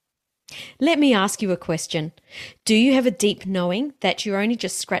Let me ask you a question. Do you have a deep knowing that you're only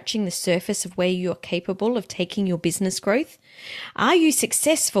just scratching the surface of where you're capable of taking your business growth? Are you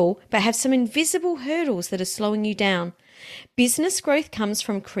successful but have some invisible hurdles that are slowing you down? Business growth comes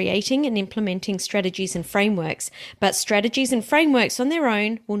from creating and implementing strategies and frameworks, but strategies and frameworks on their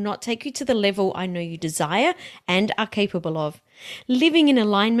own will not take you to the level I know you desire and are capable of. Living in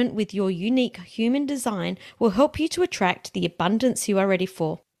alignment with your unique human design will help you to attract the abundance you are ready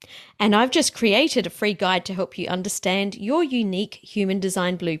for. And I've just created a free guide to help you understand your unique human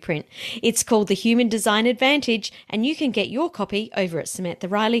design blueprint. It's called the Human Design Advantage, and you can get your copy over at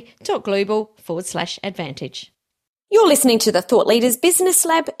SamanthaRiley.global/advantage. You're listening to the Thought Leaders Business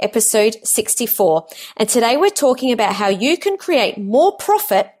Lab, episode 64. And today we're talking about how you can create more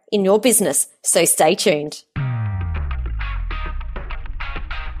profit in your business. So stay tuned.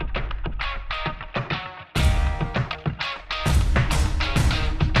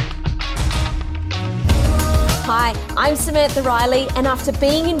 Hi, I'm Samantha Riley, and after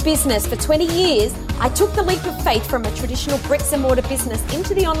being in business for 20 years, I took the leap of faith from a traditional bricks and mortar business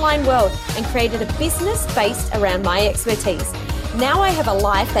into the online world and created a business based around my expertise. Now I have a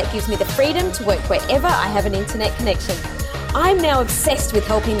life that gives me the freedom to work wherever I have an internet connection. I'm now obsessed with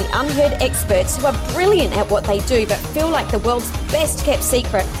helping the unheard experts who are brilliant at what they do but feel like the world's best kept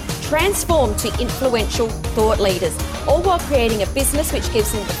secret transform to influential thought leaders, all while creating a business which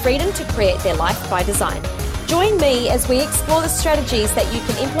gives them the freedom to create their life by design. Join me as we explore the strategies that you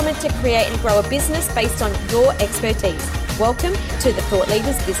can implement to create and grow a business based on your expertise. Welcome to the Thought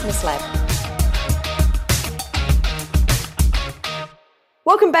Leaders Business Lab.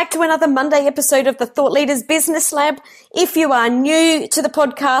 Welcome back to another Monday episode of the Thought Leaders Business Lab. If you are new to the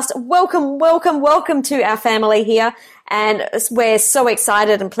podcast, welcome to our family here. And we're so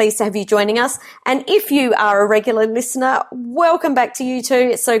excited and pleased to have you joining us. And if you are a regular listener, welcome back to you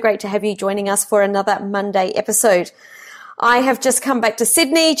too. It's so great to have you joining us for another Monday episode. I have just come back to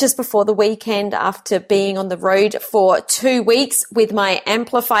Sydney just before the weekend after being on the road for 2 weeks with my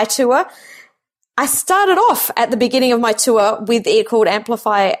Amplify tour. I started off at the beginning of my tour with it called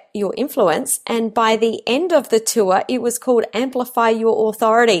Amplify Your Influence, and by the end of the tour, it was called Amplify Your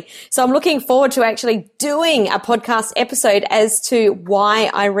Authority. So I'm looking forward to actually doing a podcast episode as to why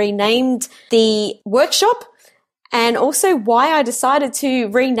I renamed the workshop and also why I decided to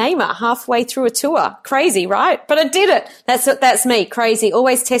rename it halfway through a tour. Crazy, right? But I did it. That's me, crazy.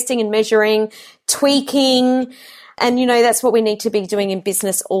 Always testing and measuring, tweaking. And, that's what we need to be doing in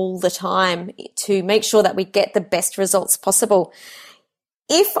business all the time to make sure that we get the best results possible.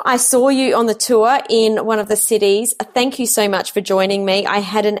 If I saw you on the tour in one of the cities, thank you so much for joining me. I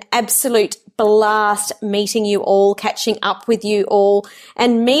had an absolute blast meeting you all, catching up with you all,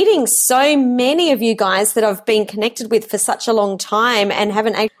 and meeting so many of you guys that I've been connected with for such a long time and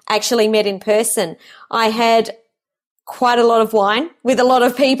haven't actually met in person. I had quite a lot of wine with a lot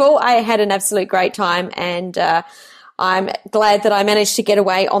of people. I had an absolute great time, and I'm glad that I managed to get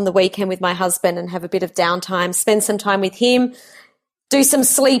away on the weekend with my husband and have a bit of downtime, spend some time with him, do some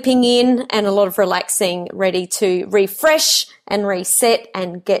sleeping in and a lot of relaxing, ready to refresh and reset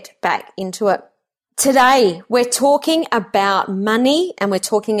and get back into it. Today, we're talking about money and we're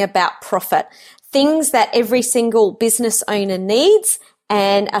talking about profit, things that every single business owner needs,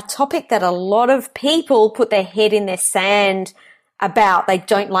 and a topic that a lot of people put their head in their sand about. They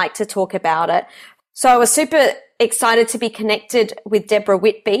don't like to talk about it. So I was super excited to be connected with Deborah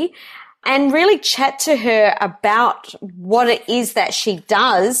Whitby and really chat to her about what it is that she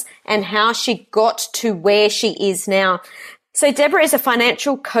does and how she got to where she is now. So Deborah is a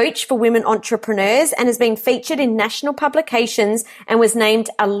financial coach for women entrepreneurs and has been featured in national publications and was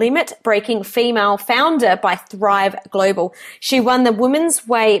named a limit-breaking female founder by Thrive Global. She won the Women's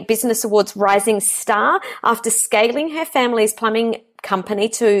Way Business Awards Rising Star after scaling her family's plumbing company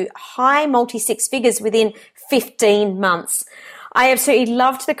to high multi-six figures within 15 months. I absolutely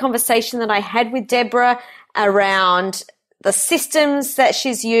loved the conversation that I had with Deborah around the systems that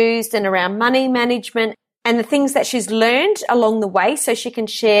she's used and around money management and the things that she's learned along the way so she can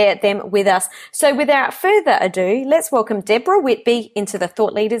share them with us. So without further ado, let's welcome Deborah Whitby into the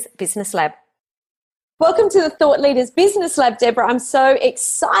Thought Leaders Business Lab. Welcome to the Thought Leaders Business Lab, Deborah. I'm so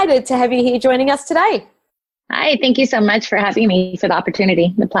excited to have you here joining us today. Hi, thank you so much for having me, for the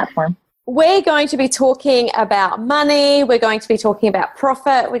opportunity, the platform. We're going to be talking about money. We're going to be talking about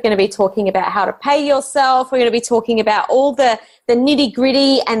profit. We're going to be talking about how to pay yourself. We're going to be talking about all the nitty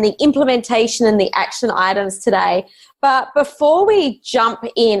gritty and the implementation and the action items today. But before we jump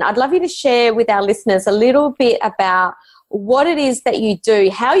in, I'd love you to share with our listeners a little bit about what it is that you do,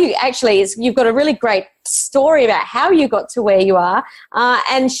 how you actually, you've got a really great story about how you got to where you are,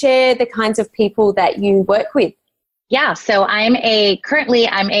 and share the kinds of people that you work with. Yeah, so currently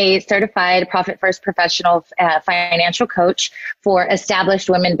I'm a certified Profit First professional financial coach for established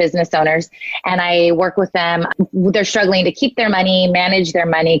women business owners. And I work with them. They're struggling to keep their money, manage their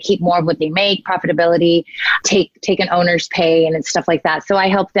money, keep more of what they make, profitability, take an owner's pay and stuff like that. So I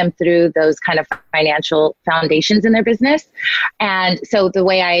help them through those kind of financial foundations in their business. And so the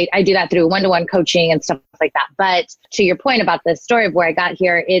way I do that through one-to-one coaching and stuff like that. But to your point about the story of where I got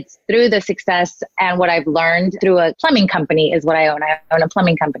here, it's through the success and what I've learned through a plumbing company is what I own. I own a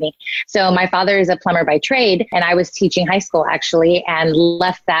plumbing company. So my father is a plumber by trade, and I was teaching high school actually, and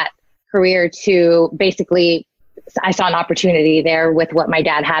left that career to basically, I saw an opportunity there with what my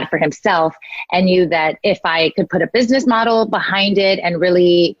dad had for himself, and knew that if I could put a business model behind it and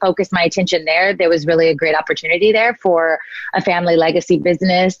really focus my attention there, there was really a great opportunity there for a family legacy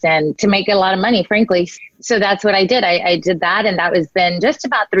business and to make a lot of money, frankly. So that's what I did. I did that, and that was then just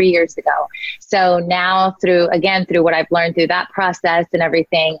about 3 years ago. So now through what I've learned through that process and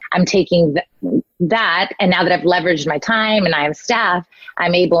everything, I'm taking that. And now that I've leveraged my time and I have staff,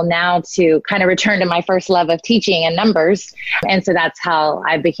 I'm able now to kind of return to my first love of teaching and numbers. And so that's how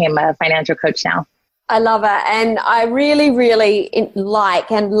I became a financial coach now. I love it. And I really, really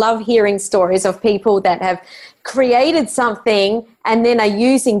like and love hearing stories of people that have created something and then are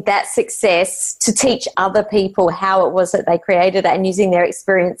using that success to teach other people how it was that they created it and using their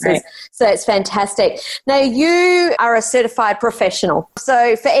experiences. Right. So it's fantastic. Now, you are a certified professional.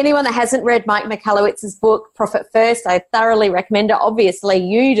 So for anyone that hasn't read Mike Michalowicz's book, Profit First, I thoroughly recommend it. Obviously,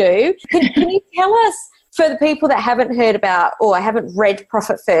 you do. Can you tell us, for the people that haven't heard about or haven't read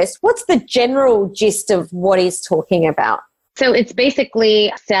Profit First, what's the general gist of what he's talking about? So it's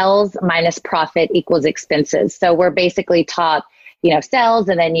basically sales minus profit equals expenses. So we're basically taught, sales,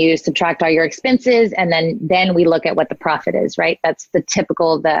 and then you subtract all your expenses, and then we look at what the profit is, right? That's the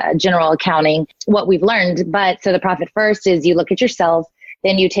general accounting, what we've learned. But so the Profit First is you look at your sales,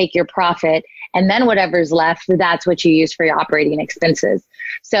 then you take your profit, and then whatever's left, that's what you use for your operating expenses.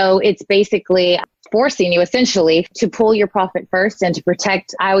 So it's basically forcing you essentially to pull your profit first and to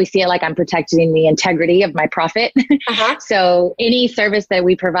protect. I always see it like I'm protecting the integrity of my profit. Uh-huh. So any service that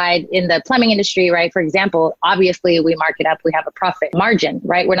we provide in the plumbing industry, right? For example, obviously we mark it up. We have a profit margin,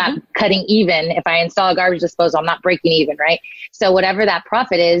 right? We're not cutting even. If I install a garbage disposal, I'm not breaking even, right? So whatever that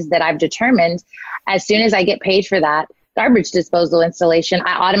profit is that I've determined, as soon as I get paid for that garbage disposal installation,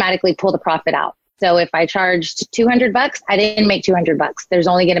 I automatically pull the profit out. So if I charged $200, I didn't make $200. There's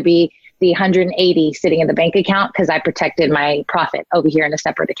only going to be the 180 sitting in the bank account because I protected my profit over here in a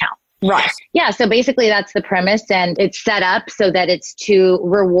separate account. Right. Yeah. So basically that's the premise, and it's set up so that it's to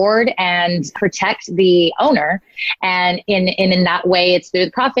reward and protect the owner. And in that way, it's through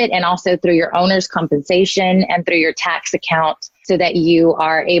the profit and also through your owner's compensation and through your tax account so that you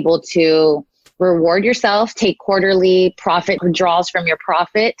are able to reward yourself, take quarterly profit withdrawals from your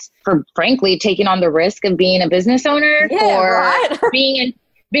profit for, frankly, taking on the risk of being a business owner,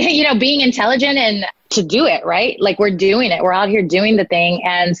 being intelligent and to do it, right? Like we're doing it. We're out here doing the thing.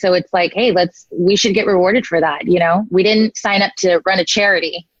 And so it's like, hey, we should get rewarded for that. We didn't sign up to run a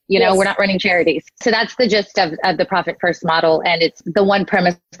charity. Yes. We're not running charities. So that's the gist of the Profit First model. And it's the one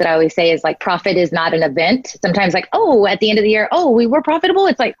premise that I always say is like, profit is not an event. Sometimes like, at the end of the year, we were profitable.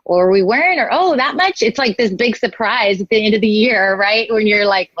 It's like, or we weren't, or, that much. It's like this big surprise at the end of the year, right? When you're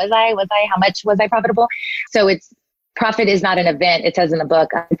like, was I, how much was I profitable? So profit is not an event. It says in the book,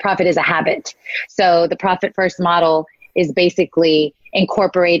 profit is a habit. So the Profit First model is basically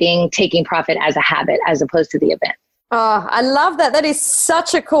incorporating taking profit as a habit as opposed to the event. Oh, I love that. That is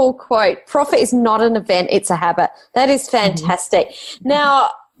such a cool quote. Profit is not an event, it's a habit. That is fantastic. Mm-hmm. Now,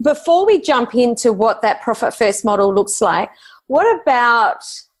 before we jump into what that Profit First model looks like, what about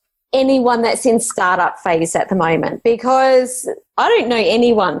anyone that's in startup phase at the moment? Because I don't know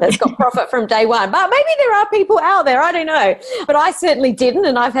anyone that's got profit from day one, but maybe there are people out there. I don't know. But I certainly didn't,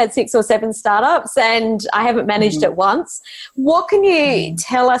 and I've had 6 or 7 startups and I haven't managed it once. What can you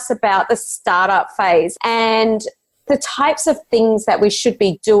tell us about the startup phase and the types of things that we should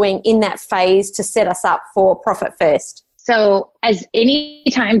be doing in that phase to set us up for Profit First? So as any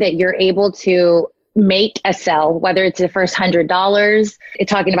time that you're able to make a sell, whether it's the first $100,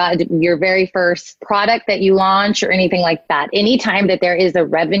 it's talking about your very first product that you launch or anything like that. Anytime that there is a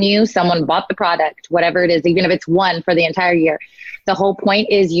revenue, someone bought the product, whatever it is, even if it's one for the entire year, the whole point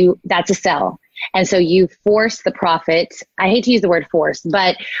is that's a sell. And so you force the profit. I hate to use the word force,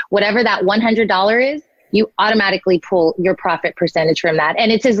 but whatever that $100 is, you automatically pull your profit percentage from that.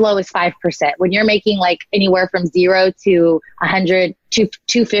 And it's as low as 5%. When you're making like anywhere from 0 to 100 to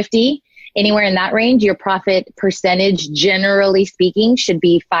 250, anywhere in that range, your profit percentage, generally speaking, should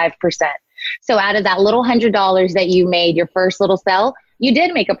be 5%. So out of that little $100 that you made your first little sell, you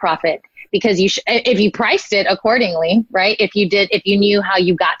did make a profit. Because if you priced it accordingly, right? If you knew how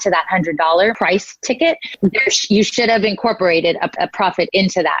you got to that $100 price ticket, you should have incorporated a profit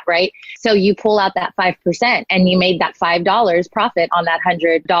into that, right? So you pull out that 5% and you made that $5 profit on that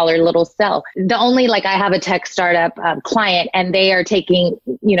 $100 little sell. The only, like, I have a tech startup client, and they are taking,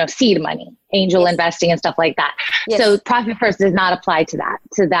 seed money, angel investing and stuff like that. Yes. So profit first does not apply to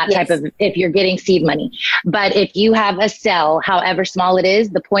that type of, if you're getting seed money. But if you have a sell, however small it is,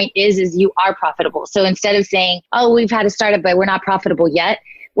 the point is you are profitable. So instead of saying, oh, we've had a startup, but we're not profitable yet.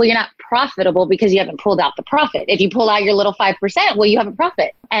 Well, you're not profitable because you haven't pulled out the profit. If you pull out your little 5%, well, you have a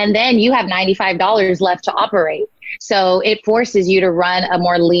profit. And then you have $95 left to operate. So it forces you to run a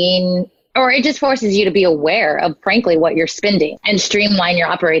more lean, or it just forces you to be aware of, frankly, what you're spending and streamline your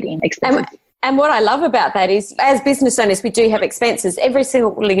operating expenses. And what I love about that is, as business owners, we do have expenses. Every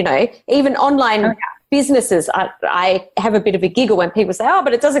single, even online businesses, I have a bit of a giggle when people say, oh,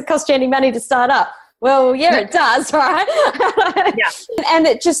 but it doesn't cost you any money to start up. Well, yeah, it does, right? And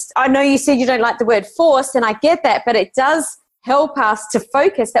it just, I know you said you don't like the word forced, and I get that, but it does help us to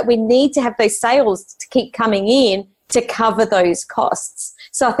focus that we need to have those sales to keep coming in to cover those costs.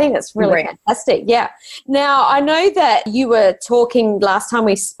 So I think that's really fantastic. Yeah. Now, I know that you were talking last time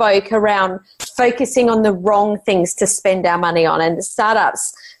we spoke around focusing on the wrong things to spend our money on, and the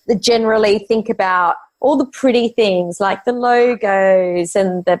startups that generally think about all the pretty things like the logos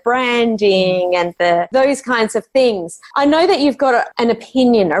and the branding and those kinds of things. I know that you've got an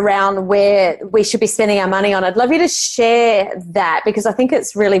opinion around where we should be spending our money on. I'd love you to share that, because I think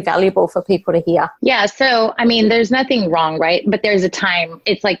it's really valuable for people to hear. Yeah. So, there's nothing wrong, right? But there's a time.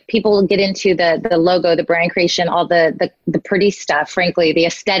 It's like people get into the logo, the brand creation, all the pretty stuff, frankly, the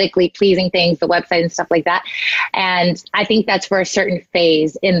aesthetically pleasing things, the website and stuff like that. And I think that's for a certain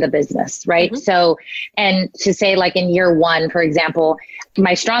phase in the business, right? Mm-hmm. So, and to say, like, in year one, for example,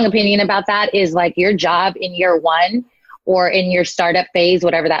 my strong opinion about that is, like, your job in year one or in your startup phase,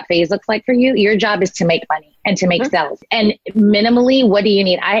 whatever that phase looks like for you, your job is to make money and to make sales. And minimally, what do you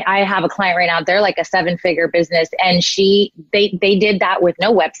need? I have a client right now, they're like a 7-figure business, and they did that with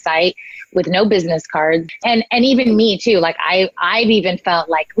no website, with no business cards. And even me too, like I've even felt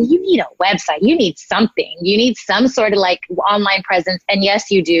like, well, you need a website, you need something, you need some sort of like online presence. And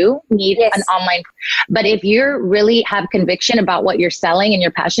yes, you do need an online, but if you really have conviction about what you're selling and you're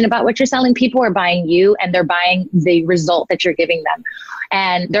passionate about what you're selling, people are buying you, and they're buying the result that you're giving them.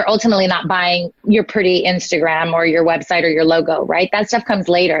 And they're ultimately not buying your pretty Instagram or your website or your logo, right? That stuff comes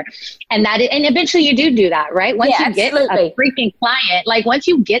later. And eventually you do that, right? Once you get a freaking client, like once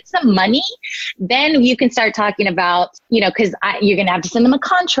you get some money, then you can start talking about, because you're going to have to send them a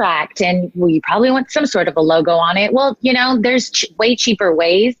contract, and you probably want some sort of a logo on it. Well, there's way cheaper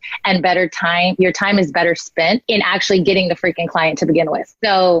ways and better time. Your time is better spent in actually getting the freaking client to begin with.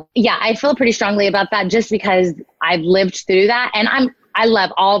 So yeah, I feel pretty strongly about that, just because I've lived through that, and I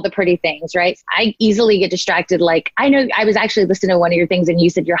love all the pretty things, right? I easily get distracted. Like, I know I was actually listening to one of your things, and you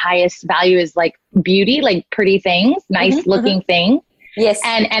said your highest value is like beauty, like pretty things, nice looking things. Yes.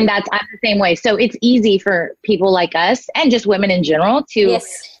 And I'm the same way. So it's easy for people like us, and just women in general, to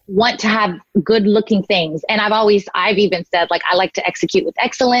want to have good looking things. And I've even said, like, I like to execute with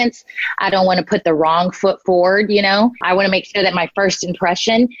excellence. I don't want to put the wrong foot forward. I want to make sure that my first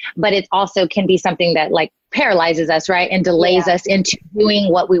impression, but it also can be something that like paralyzes us, right? And delays us into doing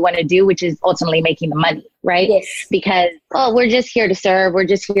what we want to do, which is ultimately making the money, right? Yes. Because, we're just here to serve. We're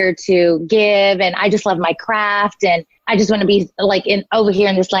just here to give. And I just love my craft. And I just want to be like over here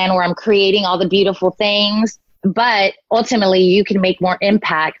in this land where I'm creating all the beautiful things. But ultimately, you can make more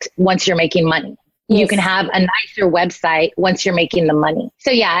impact once you're making money. Yes. You can have a nicer website once you're making the money. So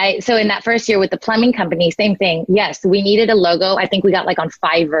yeah, so in that first year with the plumbing company, same thing. Yes, we needed a logo. I think we got like on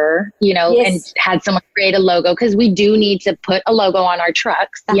Fiverr, and had someone create a logo, because we do need to put a logo on our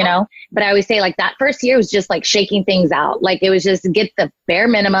trucks, But I always say, like, that first year was just like shaking things out. Like, it was just get the bare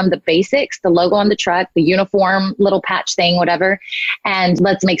minimum, the basics, the logo on the truck, the uniform, little patch thing, whatever, and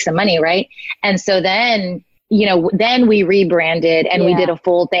let's make some money, right? And so then, then we rebranded, and we did a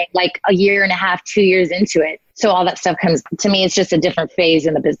full thing, like a year and a half, 2 years into it. So all that stuff comes to me. It's just a different phase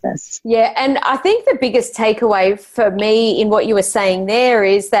in the business. Yeah. And I think the biggest takeaway for me in what you were saying there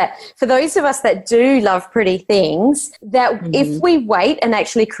is that for those of us that do love pretty things, that if we wait and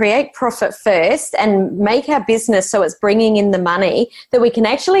actually create profit first and make our business so it's bringing in the money, that we can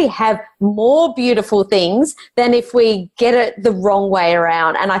actually have more beautiful things than if we get it the wrong way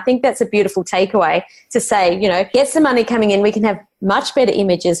around. And I think that's a beautiful takeaway to say, get some money coming in. We can have much better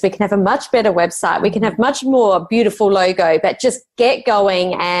images. We can have a much better website. We can have much more beautiful logo, but just get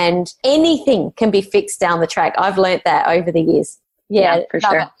going and anything can be fixed down the track. I've learned that over the years. Yeah, for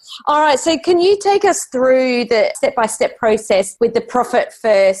sure. All right. So can you take us through the step-by-step process with the profit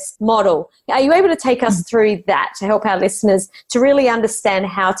first model? Are you able to take us through that to help our listeners to really understand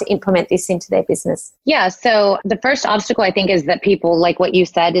how to implement this into their business? Yeah. So the first obstacle I think is that people, like what you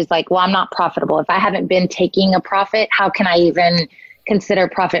said, is like, well, I'm not profitable. If I haven't been taking a profit, how can I even consider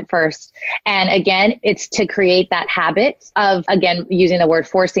profit first? And again, it's to create that habit of, again, using the word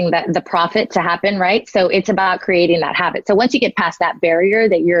forcing the profit to happen, right? So it's about creating that habit. So once you get past that barrier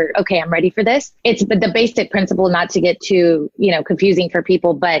that you're, okay, I'm ready for this. It's the basic principle, not to get too, confusing for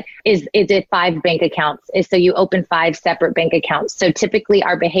people, but is it 5 bank accounts? So you open 5 separate bank accounts. So typically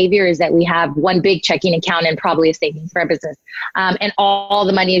our behavior is that we have one big checking account and probably a savings for our business. And all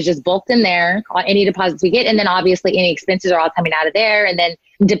the money is just bulked in there on any deposits we get. And then obviously any expenses are all coming out of there. And then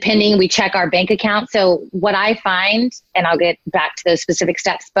depending, we check our bank account. So what I find, and I'll get back to those specific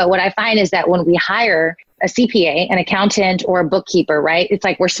steps, but what I find is that when we hire a CPA, an accountant, or a bookkeeper, right? It's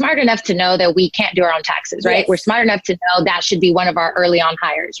like we're smart enough to know that we can't do our own taxes, right? Yes. We're smart enough to know that should be one of our early on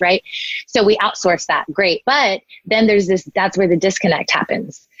hires, right? So we outsource that. Great. But then that's where the disconnect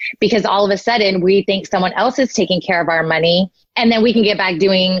happens, because all of a sudden we think someone else is taking care of our money. And then we can get back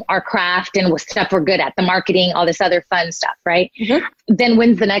doing our craft and stuff we're good at, the marketing, all this other fun stuff, right? Then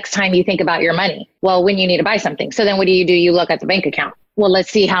when's the next time you think about your money? Well, when you need to buy something. So then what do? You look at the bank account. Well,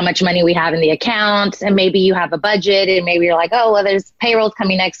 let's see how much money we have in the account. And maybe you have a budget and maybe you're like, oh, well, there's payroll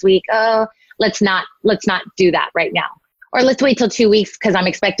coming next week. Oh, let's not do that right now. Or let's wait till 2 weeks because I'm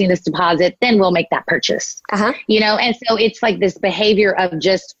expecting this deposit. Then we'll make that purchase. And so it's like this behavior of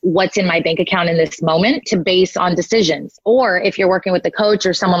just what's in my bank account in this moment to base on decisions. Or if you're working with a coach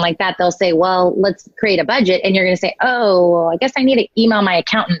or someone like that, they'll say, well, let's create a budget. And you're going to say, oh, well, I guess I need to email my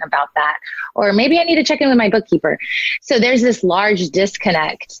accountant about that. Or maybe I need to check in with my bookkeeper. So there's this large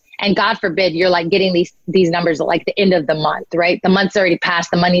disconnect. And God forbid you're like getting these numbers at like the end of the month, right? The month's already passed,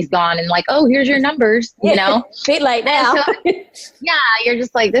 the money's gone, and like, oh, here's your numbers, Bit late now. So, yeah, you're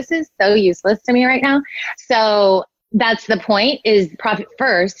just like, this is so useless to me right now. So that's the point, is profit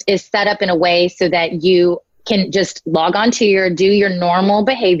first is set up in a way so that you can just log on to do your normal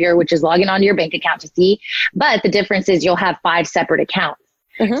behavior, which is logging onto your bank account to see. But the difference is you'll have 5 separate accounts.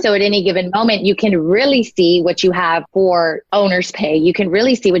 So at any given moment, you can really see what you have for owner's pay. You can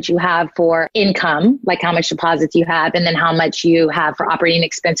really see what you have for income, like how much deposits you have, and then how much you have for operating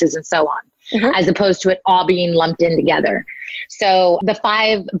expenses and so on, as opposed to it all being lumped in together. So the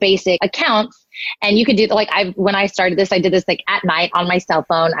 5 basic accounts, and you could do when I started this, I did this like at night on my cell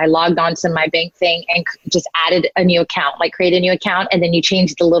phone. I logged onto my bank thing and just added a new account, like create a new account, and then you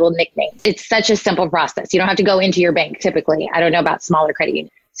change the little nickname. It's such a simple process. You don't have to go into your bank typically. I don't know about smaller credit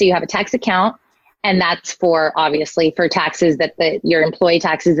unions. So you have a tax account, and that's obviously for taxes your employee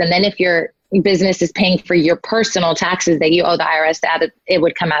taxes. And then if your business is paying for your personal taxes that you owe the IRS, it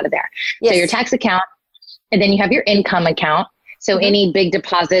would come out of there. Yes. So your tax account, and then you have your income account. So any big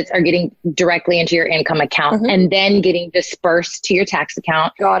deposits are getting directly into your income account and then getting dispersed to your tax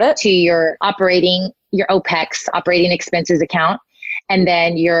account. Got it. To your OPEX, operating expenses account, and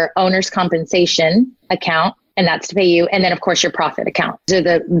then your owner's compensation account, and that's to pay you. And then of course your profit account. So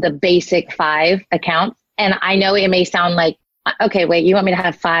the basic 5 accounts. And I know it may sound like, okay, wait, you want me to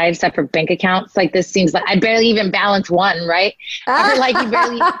have 5 separate bank accounts? Like this seems like I barely even balance one, right? I feel like you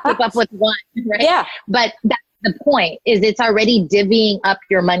barely keep up with one, right? Yeah. But that's the point, is it's already divvying up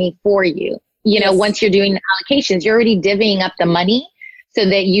your money for you. Once you're doing the allocations, you're already divvying up the money so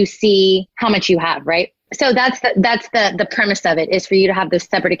that you see how much you have, right? So that's the premise of it, is for you to have those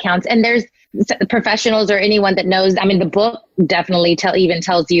separate accounts. And there's professionals or anyone that knows, the book definitely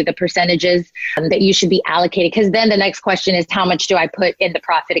tells you the percentages that you should be allocated. Because then the next question is, how much do I put in the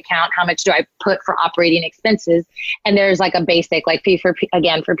profit account? How much do I put for operating expenses? And there's like a basic, like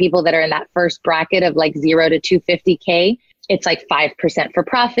for people that are in that first bracket of like 0 to 250K, it's like 5% for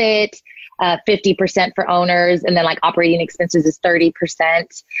profit, 50% for owners. And then like operating expenses is 30%.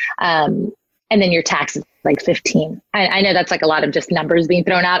 And then your tax is like 15. I know that's like a lot of just numbers being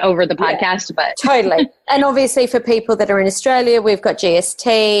thrown out over the podcast, but totally. And obviously for people that are in Australia, we've got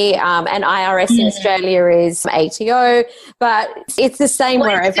GST, and IRS in Australia is ATO, but it's the same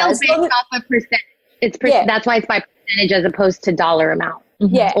wherever. It's still based off a percent. That's why it's by percentage as opposed to dollar amount.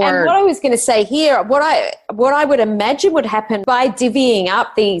 Yeah, and what I was going to say here, what I would imagine would happen by divvying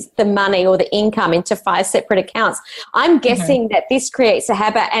up the money or the income into 5 separate accounts, I'm guessing that this creates a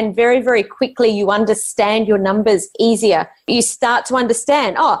habit, and very, very quickly you understand your numbers easier. You start to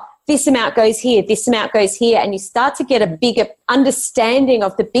understand, this amount goes here, this amount goes here, and you start to get a bigger understanding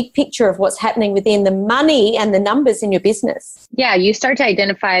of the big picture of what's happening within the money and the numbers in your business. Yeah, you start to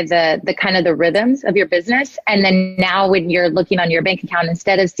identify the kind of the rhythms of your business. And then now when you're looking on your bank account,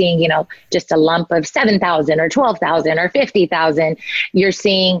 instead of seeing, just a lump of 7,000 or 12,000 or 50,000, you're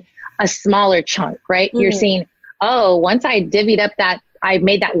seeing a smaller chunk, right? You're seeing, once I divvied up I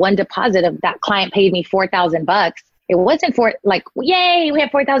made that one deposit of that client paid me $4,000. It wasn't for like, yay, we have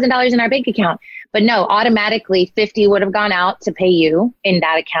 $4,000 in our bank account. But no, automatically 50 would have gone out to pay you in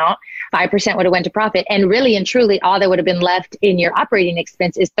that account. 5% would have went to profit. And really and truly, all that would have been left in your operating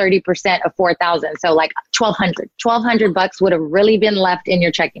expense is 30% of 4,000. So like $1,200 would have really been left in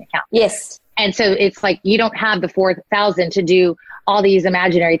your checking account. Yes. And so it's like, you don't have the 4,000 to do all these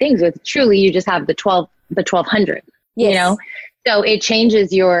imaginary things with. Truly, you just have the 1,200, yes. So it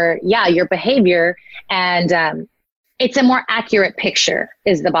changes your behavior, and, it's a more accurate picture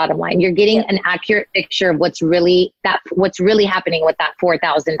is the bottom line. You're getting an accurate picture of what's really happening with that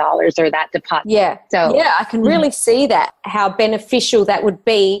 $4,000 or that deposit. Yeah. So I can really see that, how beneficial that would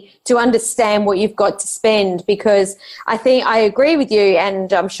be to understand what you've got to spend, because I think I agree with you,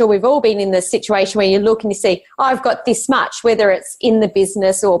 and I'm sure we've all been in the situation where you look and you see, I've got this much, whether it's in the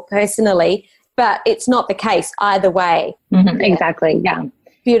business or personally, but it's not the case either way. Exactly. Yeah.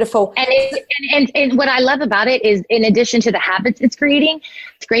 Beautiful. And what I love about it is, in addition to the habits it's creating,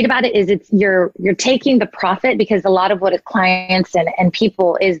 what's great about it is you're taking the profit, because a lot of what clients and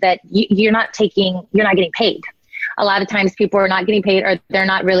people is that you're not getting paid. A lot of times people are not getting paid, or they're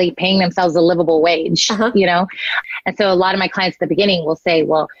not really paying themselves a livable wage, And so a lot of my clients at the beginning will say,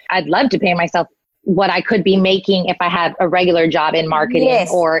 well, I'd love to pay myself what I could be making if I had a regular job in marketing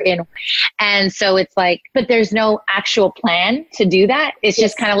and so it's like, but there's no actual plan to do that. It's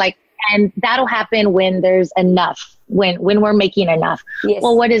just kind of like, and that'll happen when there's enough, when we're making enough.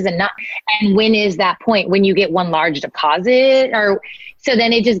 Well, what is enough? And when is that point when you get one large deposit, or so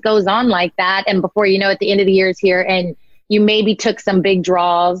then it just goes on like that. And before you know, at the end of the year is here, and you maybe took some big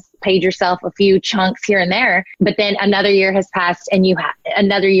draws, paid yourself a few chunks here and there, but then another year has passed, and you have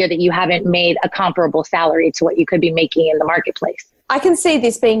another year that you haven't made a comparable salary to what you could be making in the marketplace. I can see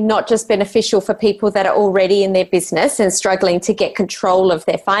this being not just beneficial for people that are already in their business and struggling to get control of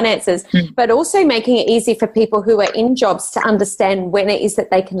their finances, but also making it easy for people who are in jobs to understand when it is that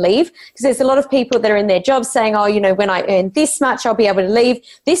they can leave. Because there's a lot of people that are in their jobs saying, when I earn this much, I'll be able to leave.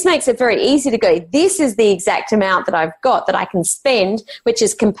 This makes it very easy to go, this is the exact amount that I've got that I can spend, which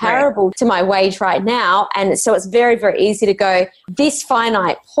is comparable to my wage right now. And so it's very, very easy to go, this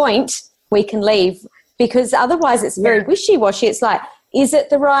finite point, we can leave. Because otherwise it's very wishy-washy. It's like, is it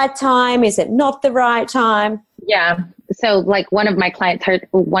the right time? Is it not the right time? Yeah. So like one of my clients,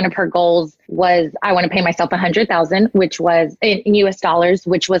 one of her goals was, I want to pay myself $100,000, which was in US dollars,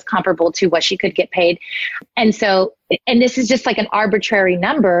 which was comparable to what she could get paid. And so, and this is just like an arbitrary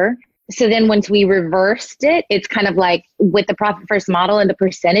number. So then once we reversed it, it's kind of like with the profit first model and the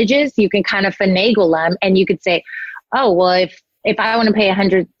percentages, you can kind of finagle them, and you could say, oh, well, if I want to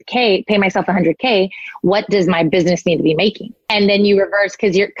pay myself $100K, what does my business need to be making? And then you reverse,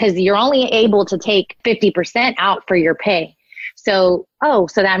 because you're only able to take 50% out for your pay. So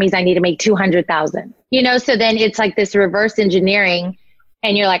that means I need to make 200,000, so then it's like this reverse engineering,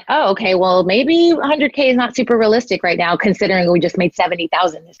 and you're like, oh, okay, well, maybe 100K is not super realistic right now, considering we just made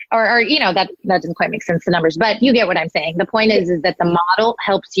 70,000 or that doesn't quite make sense, the numbers, but you get what I'm saying. The point is that the model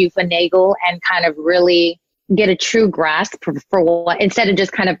helps you finagle and kind of really get a true grasp for what, instead of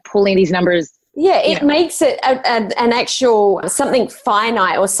just kind of pulling these numbers. Yeah, it makes it an actual something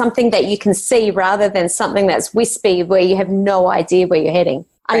finite, or something that you can see, rather than something that's wispy where you have no idea where you're heading.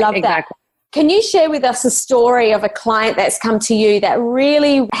 I love that. Can you share with us a story of a client that's come to you that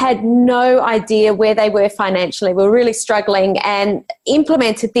really had no idea where they were financially, were really struggling, and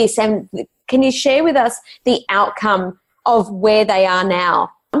implemented this? And can you share with us the outcome of where they are now?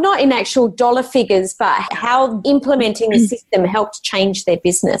 Not in actual dollar figures, but how implementing the system helped change their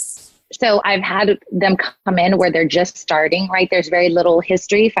business. So I've had them come in where they're just starting, right? There's very little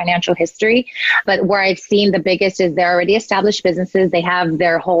history, financial history, but where I've seen the biggest is they're already established businesses. They have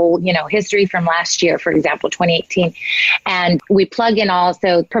their whole, history from last year, for example, 2018. And we plug in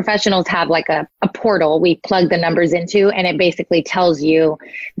also, professionals have like a portal we plug the numbers into, and it basically tells you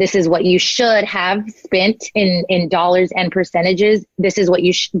this is what you should have spent in dollars and percentages. This is what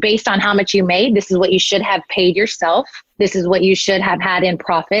you, based on how much you made, this is what you should have paid yourself. This is what you should have had in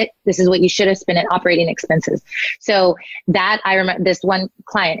profit. This is what you should have spent in operating expenses. So that, I remember this one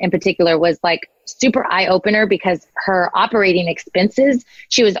client in particular was like super eye opener, because her operating expenses,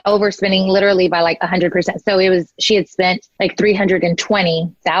 she was overspending literally by like 100%. So she had spent like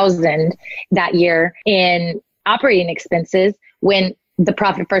 320,000 that year in operating expenses, when the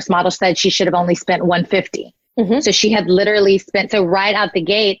Profit First model said she should have only spent 150. Mm-hmm. So she had literally spent, so right out the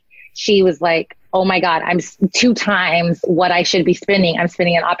gate, she was like, oh my God, I'm 2 times what I should be spending. I'm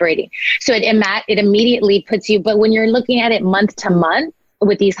spending on operating. So it immediately puts you, but when you're looking at it month to month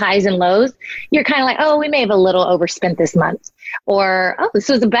with these highs and lows, you're kind of like, oh, we may have a little overspent this month, or, oh, this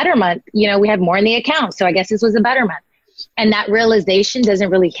was a better month. We have more in the account, so I guess this was a better month. And that realization doesn't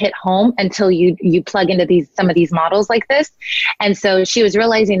really hit home until you plug into some of these models like this. And so she was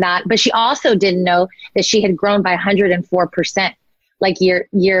realizing that, but she also didn't know that she had grown by 104%. Like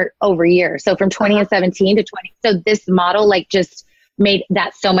year over year. So from 2017 to 20. So this model like just made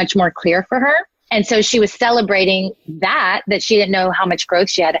that so much more clear for her. And so she was celebrating that she didn't know how much growth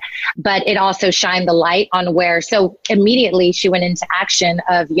she had, but it also shined the light on so immediately she went into action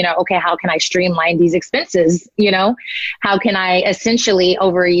of, okay, how can I streamline these expenses? How can I essentially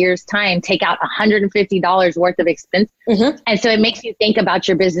over a year's time take out $150 worth of expense? Mm-hmm. And so it makes you think about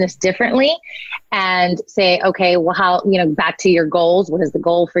your business differently and say, okay, well, how, back to your goals. What is the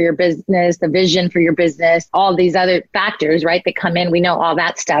goal for your business, the vision for your business, all these other factors, right, that come in. We know all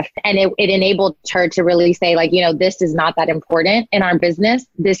that stuff. And it enabled her to really say, like, this is not that important in our business.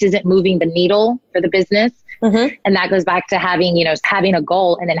 This isn't moving the needle for the business. Mm-hmm. And that goes back to having a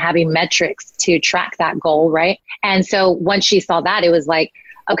goal and then having metrics to track that goal. Right. And so once she saw that, it was like,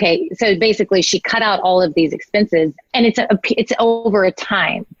 okay, so basically she cut out all of these expenses, and it's over a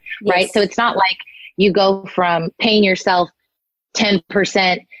time, right? Yes. So it's not like you go from paying yourself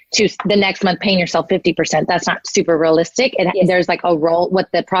 10% to the next month paying yourself 50%. That's not super realistic. Yes. There's like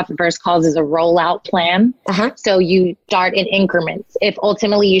what the Profit First calls is a rollout plan. Uh-huh. So you start in increments. If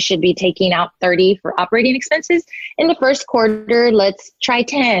ultimately you should be taking out 30 for operating expenses, in the first quarter, let's try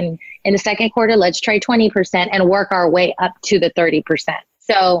 10. In the second quarter, let's try 20% and work our way up to the 30%.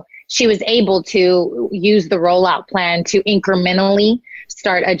 So she was able to use the rollout plan to incrementally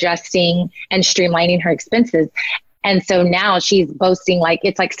start adjusting and streamlining her expenses. And so now she's boasting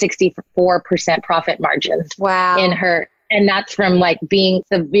it's like 64% profit margins. Wow. In her. And that's from like being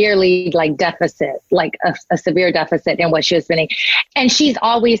severely like deficit, like a severe deficit in what she was spending. And she's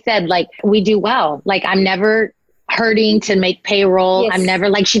always said, like, we do well. Like, I'm never hurting to make payroll. Yes. I'm never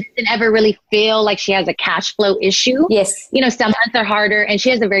she doesn't ever really feel like she has a cash flow issue. Yes. Some months are harder, and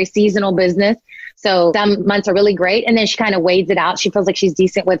she has a very seasonal business. So some months are really great. And then she kind of weighs it out. She feels like she's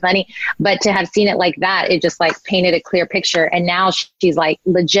decent with money, but to have seen it like that, it just like painted a clear picture. And now she's like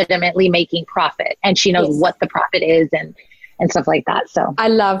legitimately making profit, and she knows what the profit is and stuff like that. So I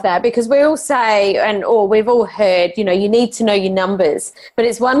love that, because we all say, we've all heard, you need to know your numbers, but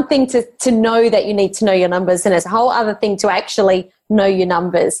it's one thing to know that you need to know your numbers, and it's a whole other thing to actually know your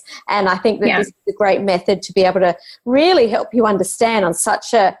numbers. And I think that this is a great method to be able to really help you understand on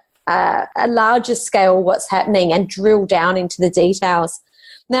such a larger scale what's happening and drill down into the details.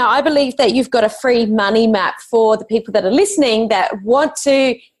 Now, I believe that you've got a free money map for the people that are listening that want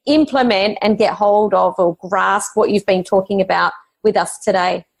to implement and get hold of or grasp what you've been talking about with us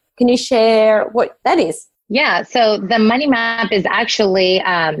today. Can you share what that is? Yeah. So the money map is actually,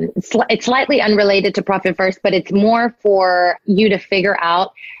 it's slightly unrelated to Profit First, but it's more for you to figure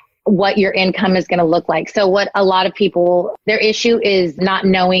out what your income is going to look like. So what a lot of people, their issue is not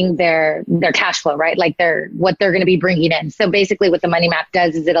knowing their cash flow, right? Like what they're going to be bringing in. So basically what the money map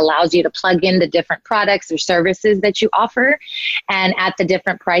does is it allows you to plug in the different products or services that you offer, and at the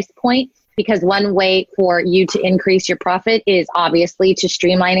different price points. Because one way for you to increase your profit is obviously to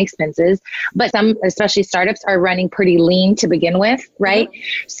streamline expenses, but some, especially startups, are running pretty lean to begin with, right?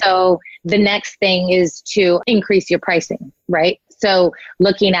 Mm-hmm. So the next thing is to increase your pricing, right? So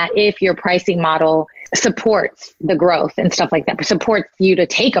looking at if your pricing model supports the growth and stuff like that, supports you to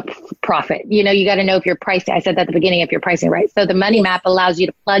take a profit. You got to know if your pricing, I said that at the beginning, if you're pricing right. So the money map allows you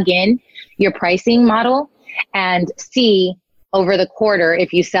to plug in your pricing model and see over the quarter,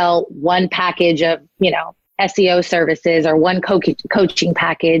 if you sell one package of, SEO services or one coaching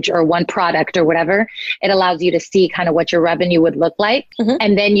package or one product or whatever, it allows you to see kind of what your revenue would look like. Mm-hmm.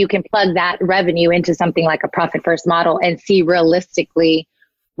 And then you can plug that revenue into something like a profit first model and see realistically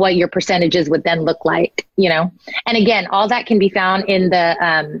what your percentages would then look like, you know? And again, all that can be found in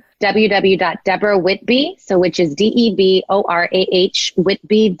the www.deborahwhitby, so which is DEBORAH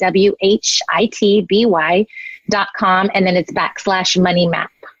Whitby, WHITBY.com. And then it's /money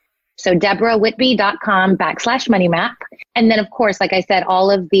map. So DeborahWhitby.com /money map. And then of course, like I said,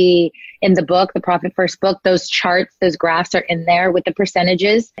 all of in the book, the Profit First book, those charts, those graphs are in there with the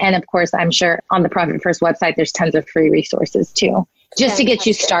percentages. And of course, I'm sure on the Profit First website, there's tons of free resources too, just to get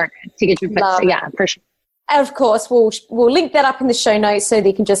you started, to get your foot. Yeah, for sure. And of course, we'll link that up in the show notes so that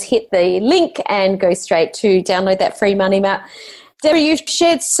you can just hit the link and go straight to download that free money map. Deborah, you've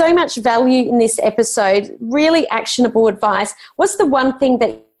shared so much value in this episode, really actionable advice. What's the one thing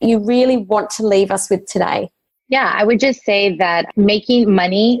that you really want to leave us with today? Yeah, I would just say that making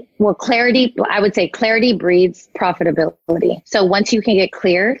money, I would say clarity breeds profitability. So once you can get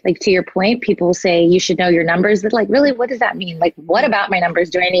clear, like to your point, people say you should know your numbers, but like, really, what does that mean? Like, what about my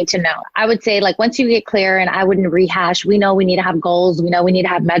numbers do I need to know? I would say like, once you get clear, and I wouldn't rehash, we know we need to have goals. We know we need to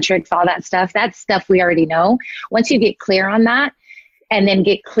have metrics, all that stuff. That's stuff we already know. Once you get clear on that, and then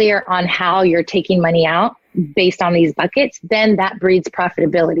get clear on how you're taking money out based on these buckets, then that breeds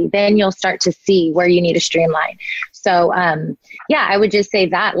profitability. Then you'll start to see where you need to streamline. So, I would just say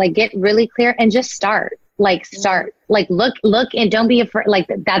that, like, get really clear and just start, like, look and don't be afraid. Like,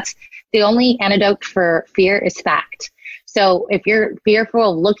 that's the only antidote for fear is fact. So if you're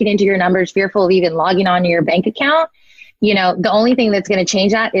fearful of looking into your numbers, fearful of even logging on to your bank account, you know, the only thing that's going to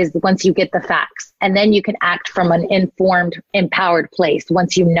change that is once you get the facts, and then you can act from an informed, empowered place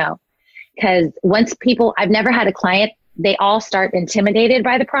once you know. Because I've never had a client, they all start intimidated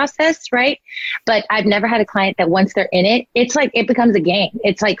by the process, right? But I've never had a client that once they're in it, it's like, it becomes a game.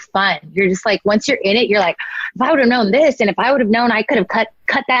 It's like fun. You're just like, once you're in it, you're like, if I would have known this, and if I would have known, I could have cut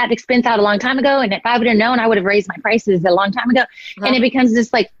that expense out a long time ago. And if I would have known, I would have raised my prices a long time ago. Uh-huh. And it becomes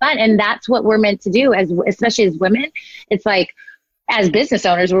just like fun. And that's what we're meant to do, especially as women. It's like, as business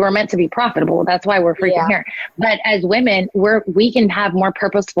owners, we're meant to be profitable. That's why we're freaking here. But as women, we can have more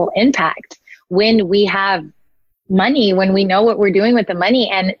purposeful impact when we have money, when we know what we're doing with the money,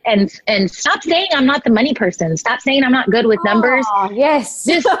 and stop saying I'm not the money person. Stop saying I'm not good with numbers. Yes.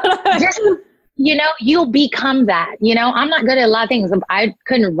 Just, you know, you'll become that. You know, I'm not good at a lot of things. I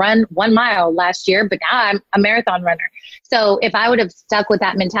couldn't run 1 mile last year, but now I'm a marathon runner. So if I would have stuck with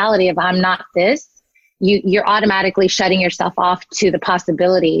that mentality of I'm not this, you're automatically shutting yourself off to the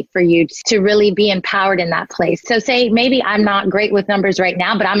possibility for you to really be empowered in that place. So say, maybe I'm not great with numbers right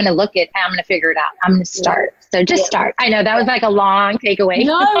now, but I'm going to figure it out. I'm going to start. So just start. I know that was like a long takeaway.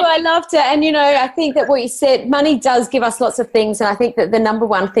 No, I loved it. And, you know, I think that what you said, money does give us lots of things. And I think that the number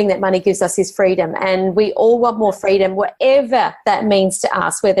one thing that money gives us is freedom. And we all want more freedom, whatever that means to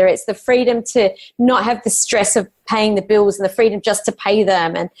us, whether it's the freedom to not have the stress of paying the bills and the freedom just to pay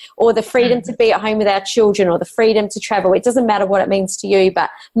them, or the freedom to be at home with our children, or the freedom to travel. It doesn't matter what it means to you, but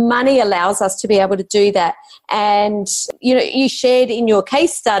money allows us to be able to do that. And, you know, you shared in your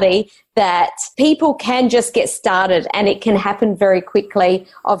case study that people can just get started, and it can happen very quickly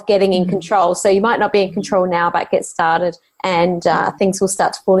of getting in control. So you might not be in control now, but get started, and things will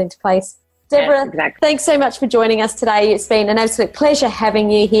start to fall into place. Deborah, yes, exactly. Thanks so much for joining us today. It's been an absolute pleasure having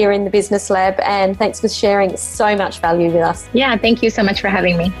you here in the Business Lab, and thanks for sharing so much value with us. Yeah, thank you so much for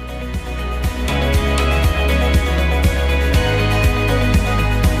having me.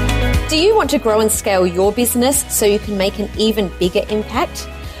 Do you want to grow and scale your business so you can make an even bigger impact?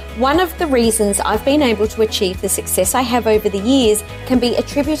 One of the reasons I've been able to achieve the success I have over the years can be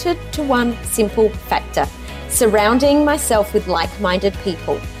attributed to one simple factor: surrounding myself with like-minded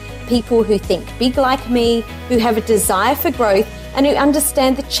people. People who think big like me, who have a desire for growth, and who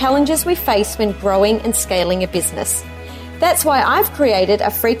understand the challenges we face when growing and scaling a business. That's why I've created a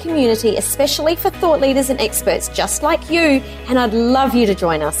free community especially for thought leaders and experts just like you, and I'd love you to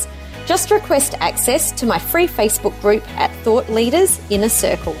join us. Just request access to my free Facebook group at Thought Leaders Inner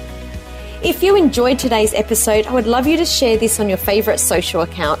Circle. If you enjoyed today's episode, I would love you to share this on your favourite social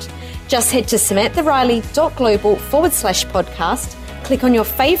account. Just head to samanthariley.global/podcast. Click on your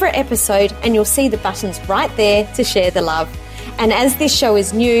favourite episode and you'll see the buttons right there to share the love. And as this show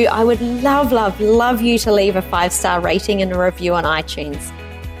is new, I would love you to leave a 5-star rating and a review on iTunes.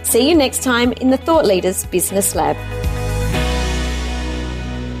 See you next time in the Thought Leaders Business Lab.